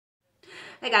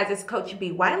Hey guys, it's Coach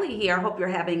B. Wiley here. I hope you're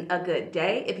having a good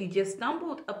day. If you just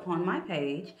stumbled upon my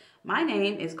page, my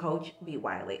name is Coach B.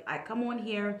 Wiley. I come on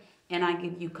here and I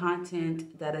give you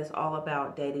content that is all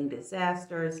about dating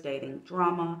disasters, dating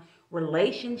drama,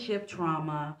 relationship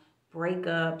trauma,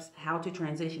 breakups, how to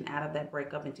transition out of that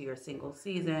breakup into your single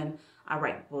season. I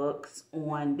write books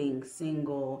on being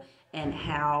single and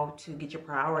how to get your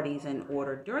priorities in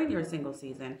order during your single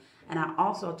season. And I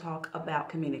also talk about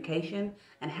communication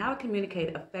and how to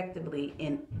communicate effectively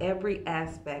in every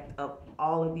aspect of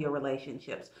all of your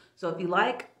relationships. So if you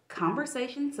like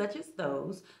conversations such as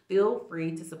those, feel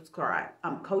free to subscribe.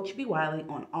 I'm Coach B. Wiley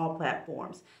on all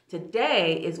platforms.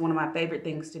 Today is one of my favorite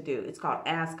things to do. It's called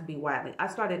Ask B. Wiley. I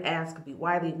started Ask B.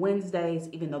 Wiley Wednesdays,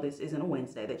 even though this isn't a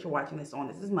Wednesday that you're watching this on.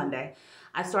 This is Monday.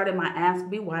 I started my Ask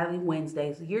B. Wiley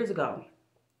Wednesdays years ago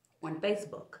on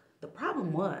Facebook. The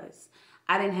problem was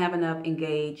I didn't have enough an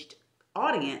engaged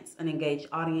audience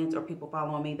or people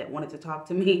following me that wanted to talk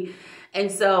to me. And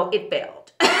so it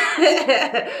failed.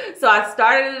 So I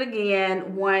started it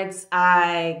again once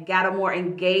I got a more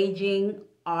engaging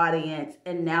audience,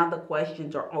 and now the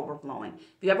questions are overflowing.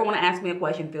 If you ever want to ask me a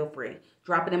question, feel free.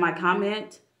 Drop it in my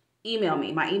comment, email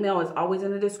me. My email is always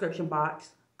in the description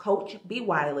box. Coach B.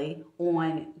 Wiley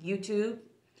on YouTube,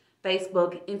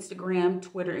 Facebook, Instagram,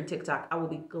 Twitter, and TikTok. I will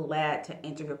be glad to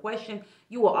answer your question.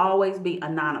 You will always be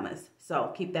anonymous,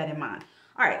 so keep that in mind.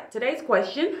 All right, today's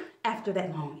question, after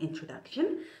that long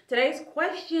introduction, today's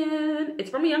question, it's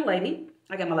from a young lady.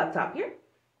 I got my laptop here,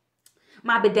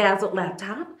 my bedazzled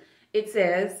laptop. It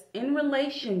says, in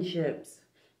relationships,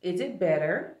 is it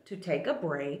better to take a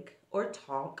break or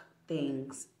talk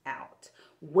things out?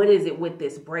 What is it with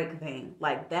this break thing?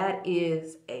 Like, that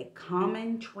is a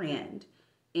common trend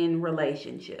in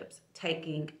relationships,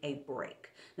 taking a break.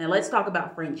 Now, let's talk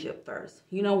about friendship first.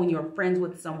 You know, when you're friends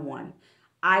with someone,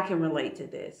 I can relate to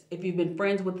this. If you've been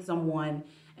friends with someone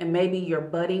and maybe you're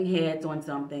butting heads on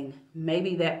something,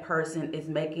 maybe that person is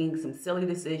making some silly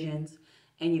decisions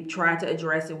and you've tried to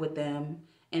address it with them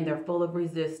and they're full of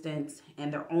resistance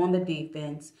and they're on the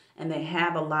defense and they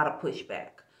have a lot of pushback.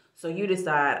 So you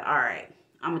decide, all right,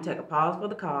 I'm gonna take a pause for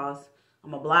the cause.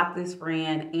 I'm gonna block this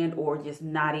friend and or just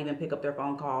not even pick up their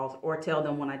phone calls, or tell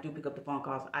them when I do pick up the phone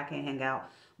calls, I can't hang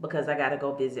out because I gotta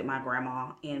go visit my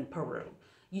grandma in Peru.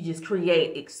 You just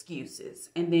create excuses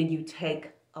and then you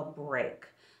take a break.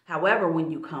 However,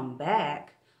 when you come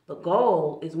back, the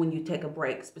goal is when you take a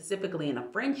break, specifically in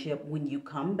a friendship, when you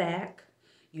come back,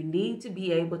 you need to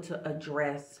be able to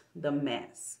address the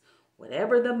mess.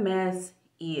 Whatever the mess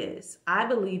is, I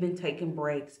believe in taking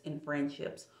breaks in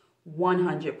friendships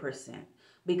 100%.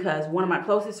 Because one of my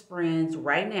closest friends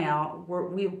right now,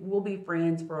 we will be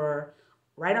friends for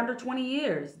right under 20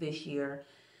 years this year.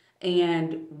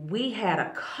 And we had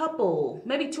a couple,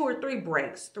 maybe 2 or 3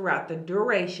 breaks throughout the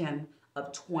duration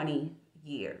of 20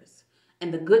 years.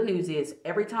 And the good news is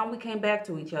every time we came back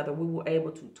to each other, we were able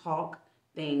to talk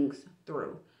things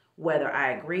through. Whether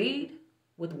I agreed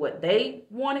with what they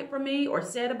wanted from me or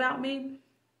said about me,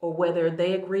 or whether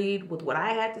they agreed with what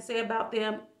I had to say about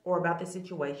them or about the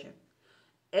situation.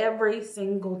 Every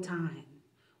single time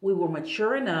we were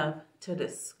mature enough to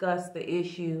discuss the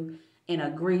issue and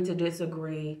agree to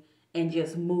disagree and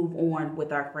just move on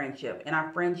with our friendship. And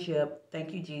our friendship,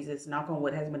 thank you, Jesus, knock on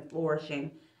wood, has been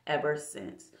flourishing ever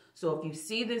since. So if you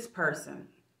see this person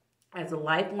as a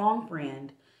lifelong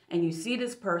friend and you see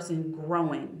this person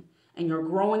growing and you're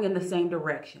growing in the same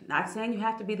direction, not saying you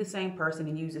have to be the same person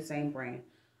and use the same brain.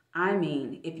 I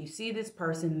mean, if you see this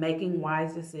person making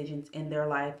wise decisions in their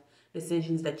life,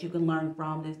 decisions that you can learn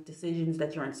from, decisions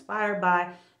that you're inspired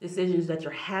by, decisions that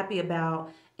you're happy about,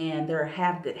 and they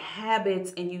have good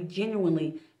habits, and you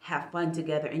genuinely have fun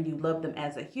together and you love them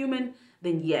as a human,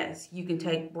 then yes, you can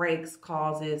take breaks,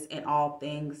 causes, and all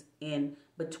things in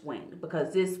between.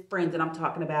 Because this friend that I'm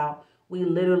talking about, we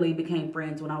literally became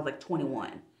friends when I was like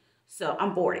 21. So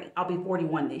I'm 40. I'll be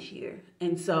 41 this year.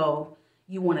 And so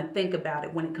you want to think about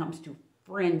it when it comes to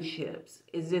friendships.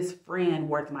 Is this friend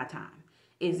worth my time?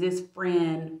 Is this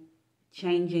friend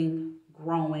changing,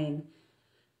 growing?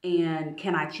 And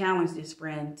can I challenge this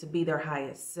friend to be their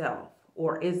highest self?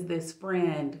 Or is this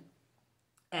friend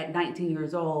at 19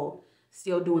 years old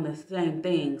still doing the same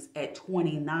things at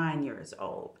 29 years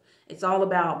old? It's all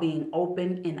about being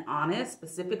open and honest,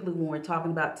 specifically when we're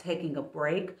talking about taking a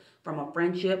break from a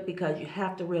friendship, because you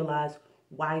have to realize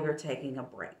why you're taking a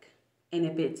break. And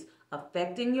if it's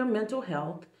affecting your mental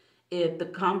health, if the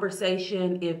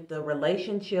conversation, if the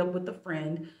relationship with the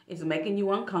friend is making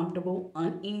you uncomfortable,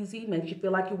 uneasy, makes you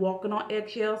feel like you're walking on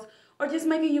eggshells, or just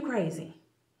making you crazy,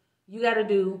 you got to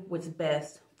do what's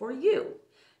best for you.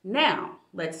 Now,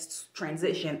 let's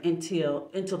transition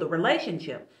into the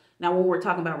relationship. Now, when we're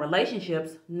talking about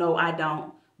relationships, no, I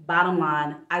don't. Bottom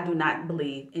line, I do not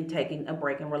believe in taking a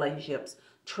break in relationships.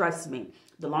 Trust me,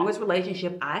 the longest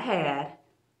relationship I had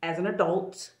as an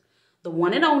adult, the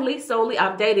one and only solely,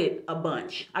 I've dated a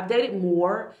bunch. I've dated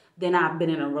more than I've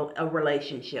been in a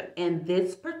relationship. In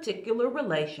this particular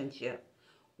relationship,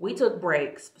 we took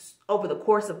breaks over the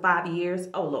course of 5 years.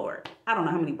 Oh, Lord, I don't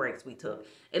know how many breaks we took.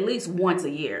 At least once a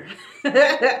year.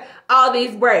 All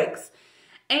these breaks.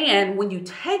 And when you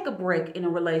take a break in a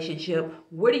relationship,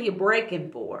 what are you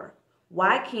breaking for?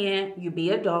 Why can't you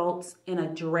be adults and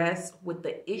address what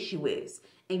the issue is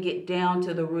and get down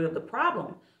to the root of the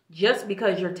problem? Just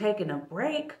because you're taking a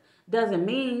break doesn't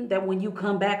mean that when you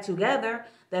come back together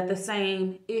that the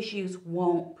same issues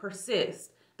won't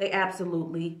persist. They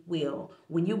absolutely will.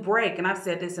 When you break, and I've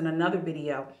said this in another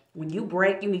video, when you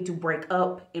break, you need to break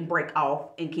up and break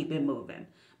off and keep it moving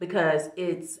because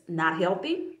it's not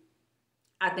healthy.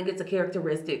 I think it's a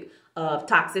characteristic of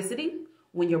toxicity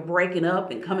when you're breaking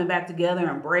up and coming back together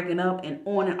and breaking up and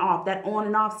on and off. That on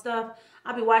and off stuff,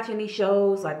 I'll be watching these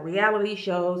shows like reality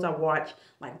shows. I watch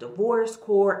like Divorce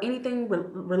Court, anything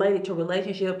related to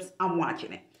relationships, I'm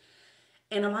watching it.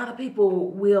 And a lot of people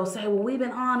will say, well, we've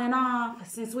been on and off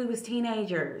since we was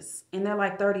teenagers. And they're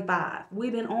like 35.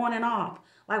 We've been on and off.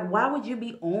 Like, why would you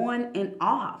be on and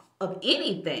off of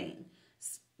anything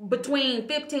between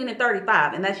 15 and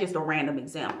 35? And that's just a random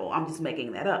example. I'm just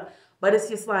making that up. But it's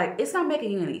just like, it's not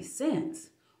making any sense.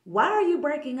 Why are you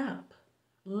breaking up?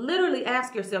 Literally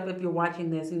ask yourself if you're watching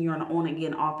this and you're in an on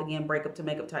again, off again, break up to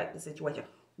make up type of situation.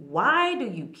 Why do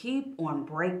you keep on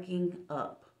breaking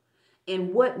up?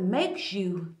 And what makes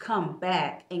you come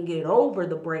back and get over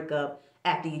the breakup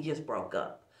after you just broke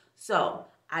up? So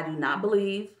I do not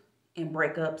believe in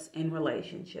breakups in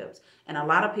relationships. And a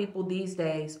lot of people these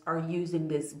days are using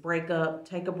this breakup,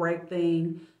 take a break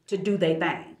thing to do their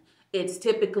thing. It's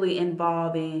typically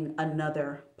involving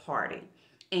another party.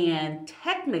 And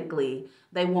technically,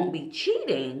 they won't be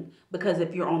cheating because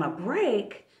if you're on a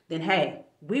break, then hey,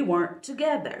 we weren't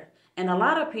together. And a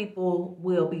lot of people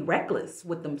will be reckless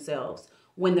with themselves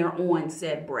when they're on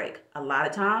said break. A lot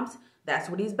of times, that's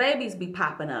where these babies be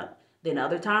popping up. Then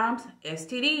other times,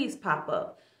 STDs pop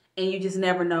up. And you just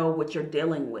never know what you're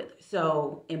dealing with.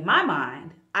 So in my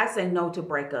mind, I say no to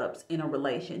breakups in a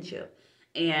relationship.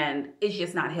 And it's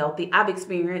just not healthy. I've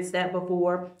experienced that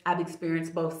before. I've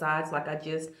experienced both sides like I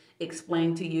just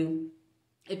explained to you.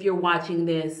 If you're watching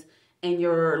this and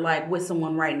you're like with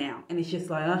someone right now and it's just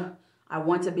like, I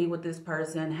want to be with this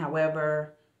person.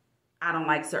 However, I don't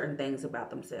like certain things about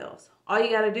themselves. All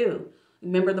you got to do,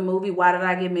 remember the movie, Why Did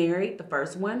I Get Married? The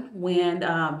first one, when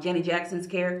Janet Jackson's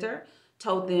character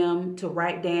told them to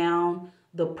write down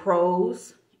the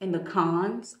pros and the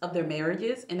cons of their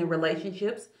marriages and their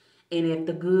relationships. And if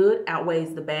the good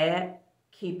outweighs the bad,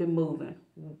 keep it moving.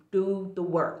 Do the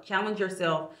work. Challenge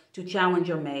yourself to challenge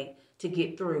your mate to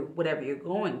get through whatever you're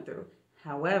going through.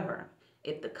 However,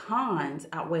 if the cons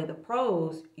outweigh the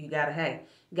pros, you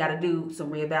gotta do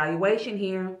some reevaluation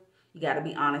here. You gotta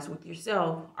be honest with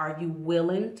yourself. Are you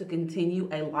willing to continue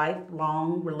a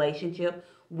lifelong relationship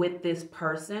with this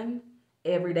person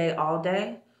every day, all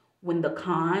day, when the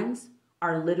cons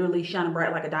are literally shining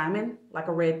bright like a diamond, like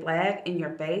a red flag in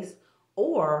your face?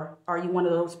 Or are you one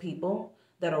of those people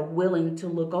that are willing to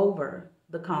look over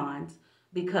the cons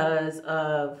because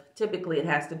of, typically it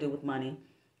has to do with money,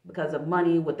 because of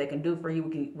money, what they can do for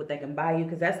you, what they can buy you,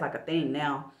 because that's like a thing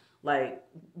now, like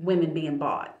women being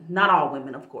bought. Not all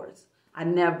women, of course. I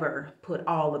never put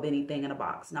all of anything in a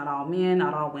box. Not all men,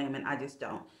 not all women. I just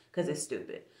don't, because it's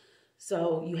stupid.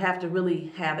 So you have to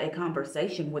really have a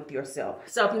conversation with yourself.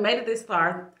 So if you made it this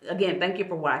far, again, thank you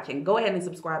for watching. Go ahead and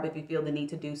subscribe if you feel the need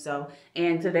to do so.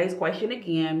 And today's question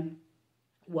again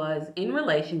was, in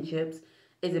relationships,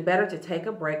 is it better to take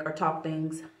a break or talk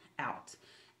things out?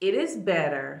 It is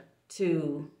better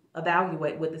to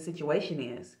evaluate what the situation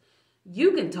is.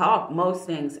 You can talk most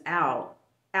things out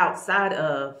outside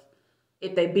of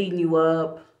if they're beating you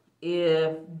up,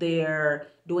 if they're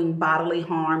doing bodily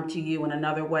harm to you in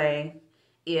another way,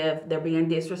 if they're being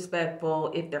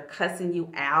disrespectful, if they're cussing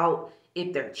you out,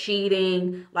 if they're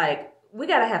cheating. Like, we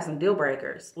got to have some deal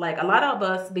breakers. Like, a lot of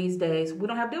us these days, we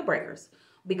don't have deal breakers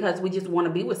because we just want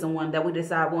to be with someone that we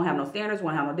decide won't have no standards,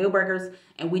 won't have no deal breakers,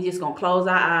 and we just going to close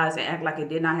our eyes and act like it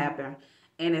did not happen,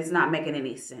 and it's not making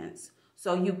any sense.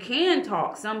 So you can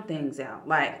talk some things out,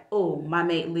 like, oh, my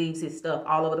mate leaves his stuff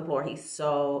all over the floor. He's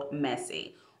so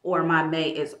messy. Or my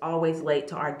mate is always late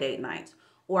to our date nights.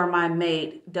 Or my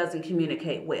mate doesn't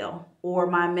communicate well. Or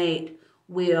my mate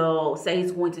will say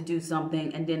he's going to do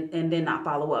something and then not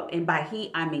follow up. And by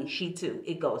he, I mean she too.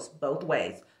 It goes both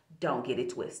ways. Don't get it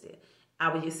twisted.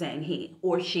 I was just saying he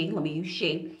or she, let me use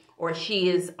she, or she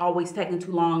is always taking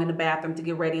too long in the bathroom to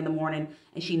get ready in the morning,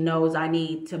 and she knows I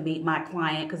need to meet my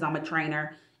client because I'm a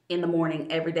trainer in the morning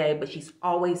every day, but she's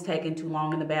always taking too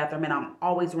long in the bathroom and I'm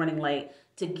always running late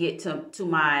to get to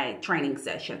my training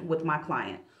session with my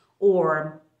client.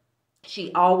 Or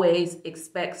she always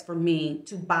expects for me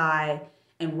to buy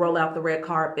and roll out the red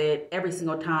carpet every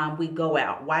single time we go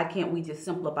out. Why can't we just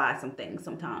simplify some things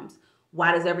sometimes?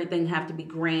 Why does everything have to be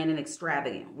grand and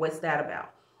extravagant? What's that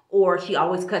about? Or she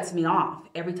always cuts me off.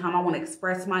 Every time I want to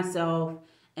express myself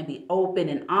and be open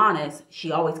and honest,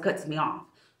 she always cuts me off.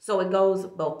 So it goes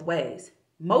both ways.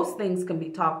 Most things can be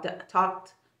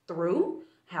talked through.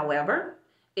 However,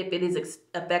 if it is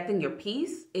affecting your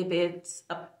peace, if it's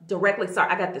directly,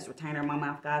 sorry, I got this retainer in my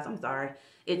mouth, guys. I'm sorry.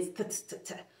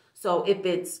 So if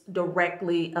it's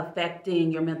directly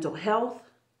affecting your mental health,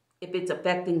 if it's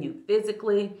affecting you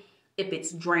physically, if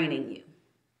it's draining you,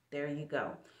 there you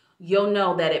go. You'll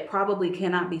know that it probably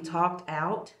cannot be talked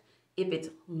out if it's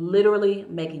literally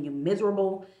making you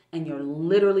miserable and you're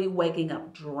literally waking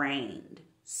up drained.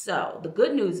 So the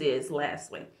good news is,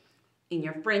 lastly, in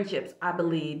your friendships, I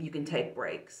believe you can take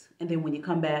breaks. And then when you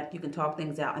come back, you can talk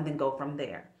things out and then go from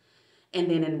there.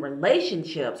 And then in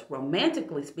relationships,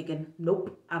 romantically speaking,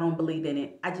 nope, I don't believe in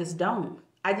it. I just don't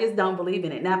believe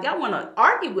in it. Now, if y'all want to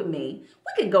argue with me,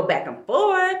 we can go back and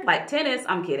forth like tennis.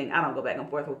 I'm kidding. I don't go back and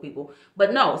forth with people.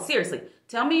 But no, seriously,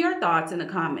 tell me your thoughts in the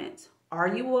comments. Are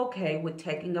you okay with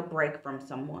taking a break from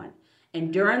someone?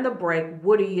 And during the break,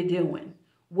 what are you doing?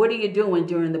 What are you doing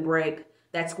during the break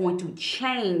that's going to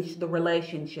change the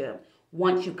relationship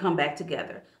once you come back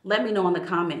together? Let me know in the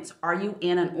comments. Are you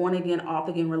in an on-again,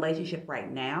 off-again relationship right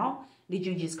now? Did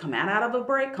you just come out of a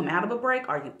break?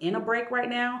 Are you in a break right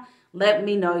now? Let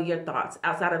me know your thoughts.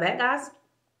 Outside of that, guys,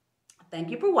 thank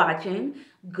you for watching.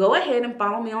 Go ahead and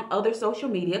follow me on other social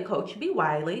media, Coach B.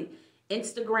 Wiley,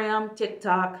 Instagram,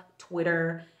 TikTok,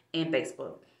 Twitter, and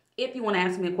Facebook. If you want to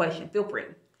ask me a question, feel free.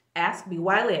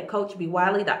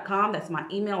 askbwiley@coachbwiley.com. That's my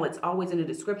email. It's always in the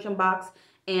description box.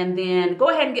 And then go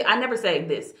ahead and I never say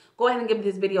this. Go ahead and give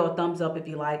this video a thumbs up if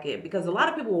you like it. Because a lot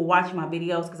of people will watch my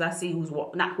videos because I see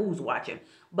not who's watching,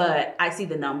 but I see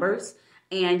the numbers.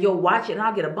 And you'll watch it and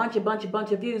I'll get a bunch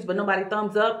of views, but nobody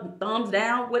thumbs up, thumbs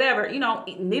down, whatever,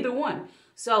 neither one.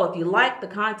 So if you like the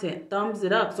content, thumbs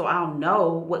it up so I'll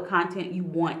know what content you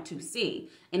want to see.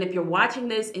 And if you're watching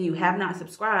this and you have not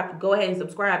subscribed, go ahead and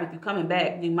subscribe. If you're coming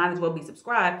back, you might as well be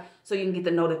subscribed so you can get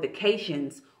the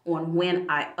notifications on when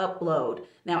I upload.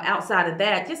 Now, outside of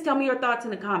that, just tell me your thoughts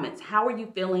in the comments. How are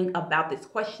you feeling about this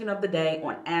question of the day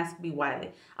on Ask B.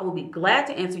 Wiley? I will be glad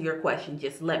to answer your question.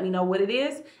 Just let me know what it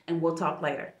is and we'll talk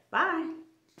later. Bye.